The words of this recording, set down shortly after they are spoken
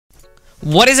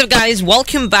What is up, guys?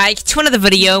 Welcome back to another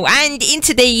video, and in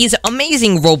today's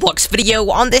amazing Roblox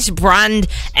video on this brand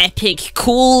epic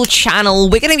cool channel,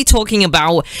 we're going to be talking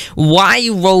about why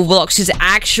Roblox is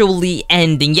actually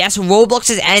ending. Yes,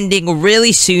 Roblox is ending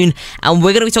really soon, and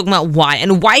we're going to be talking about why,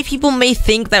 and why people may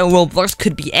think that Roblox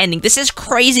could be ending. This is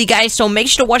crazy, guys, so make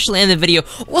sure to watch the end of the video.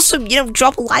 Also,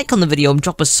 drop a like on the video,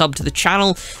 drop a sub to the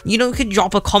channel. You could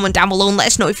drop a comment down below and let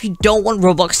us know if you don't want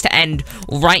Roblox to end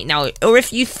right now, or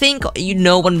if you think you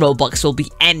know when Roblox will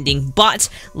be ending. But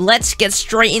let's get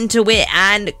straight into it.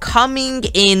 And coming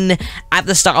in at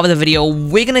the start of the video,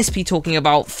 we're gonna be talking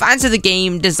about fans of the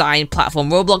game design platform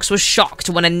Roblox was shocked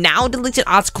when a now deleted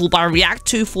article by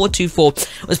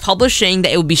React2424 was published saying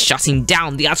that it would be shutting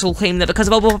down. The article claimed that because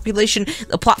of overpopulation,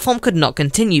 the platform could not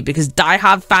continue because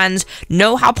diehard fans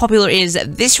know how popular it is.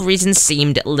 This reason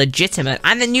seemed legitimate,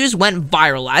 and the news went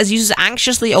viral as users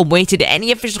anxiously awaited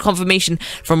any official confirmation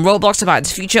from Roblox about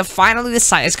its future. Finally, the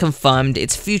site has confirmed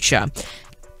its future.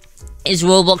 Is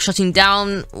Roblox shutting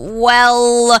down?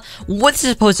 Well, with the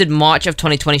supposed March of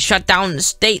 2020 shutdown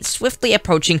date swiftly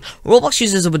approaching, Roblox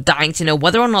users were dying to know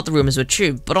whether or not the rumors were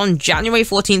true. But on January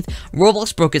 14th,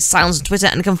 Roblox broke its silence on Twitter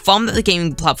and confirmed that the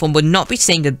gaming platform would not be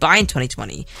saying goodbye in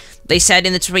 2020. They said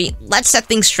in the tweet, "Let's set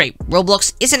things straight.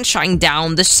 Roblox isn't shutting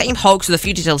down. The same hoax with a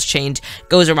few details change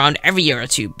goes around every year or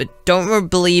two, but don't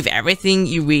believe everything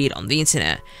you read on the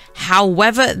internet."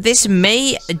 However, this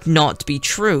may not be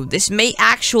true. This may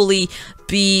actually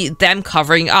be them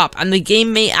covering up, and the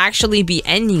game may actually be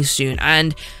ending soon.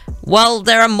 And well,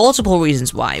 there are multiple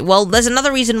reasons why. Well, there's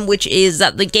another reason, which is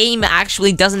that the game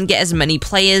actually doesn't get as many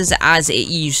players as it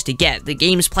used to get. The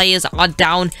game's players are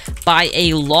down by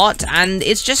a lot, and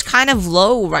it's just kind of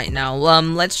low right now.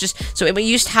 So it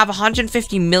used to have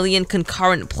 150 million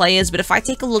concurrent players, but if I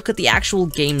take a look at the actual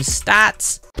game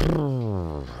stats...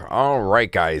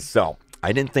 Alright, guys, so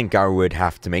I didn't think I would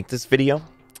have to make this video.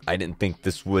 I didn't think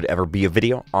this would ever be a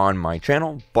video on my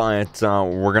channel, but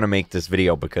we're gonna make this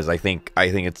video because I think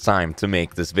it's time to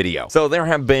make this video. So there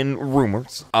have been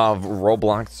rumors of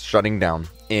Roblox shutting down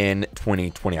in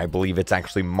 2020. I believe it's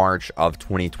actually March of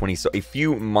 2020, so a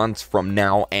few months from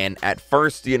now. And at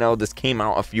first, this came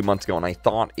out a few months ago, and I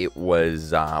thought it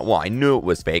was, well, I knew it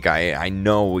was fake. I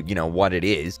know, what it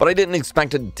is, but I didn't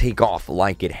expect it to take off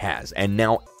like it has. And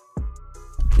now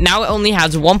it only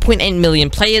has 1.8 million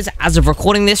players as of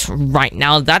recording this right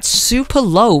now. That's super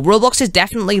low. Roblox is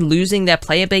definitely losing their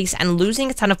player base and losing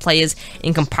a ton of players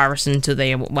in comparison to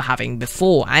they were having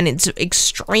before, and it's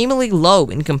extremely low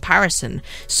in comparison.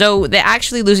 So they're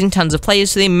actually losing tons of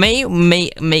players, so they may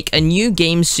make a new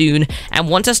game soon and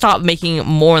want to start making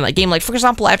more in that game. Like, for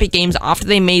example, Epic Games, after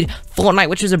they made Fortnite,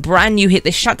 which was a brand new hit,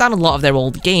 they shut down a lot of their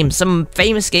old games. Some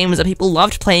famous games that people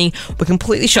loved playing were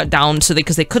completely shut down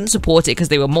because they couldn't support it because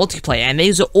they were multiplayer, and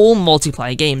these are all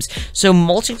multiplayer games. So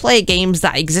multiplayer games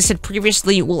that existed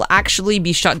previously will actually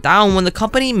be shut down when the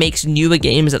company makes newer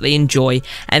games that they enjoy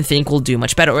and think will do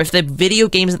much better. Or if the video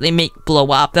games that they make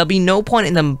blow up, there'll be no point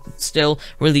in them still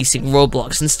releasing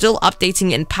Roblox and still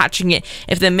updating it and patching it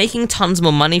if they're making tons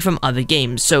more money from other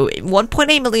games. So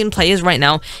 1.8 million players right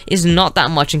now is not that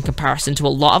much in comparison to a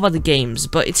lot of other games,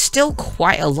 but it's still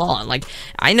quite a lot. Like,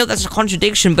 I know that's a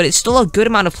contradiction, but it's still a good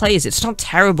amount of players. It's not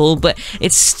terrible, but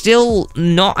it's still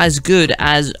not as good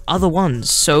as other ones.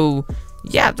 So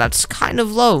yeah, that's kind of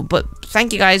low. But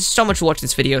thank you guys so much for watching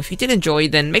this video. If you did enjoy,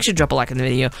 then make sure to drop a like on the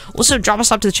video. Also, drop a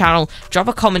sub to the channel, drop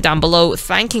a comment down below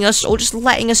thanking us, or just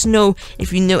letting us know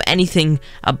if you know anything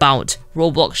about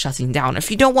Roblox shutting down. If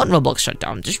you don't want Roblox shut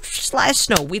down, just let us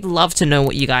know. We'd love to know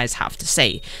what you guys have to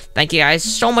say. Thank you guys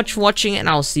so much for watching, and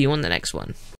I'll see you on the next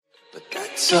one. But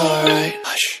that's alright.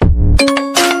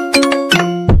 Hush.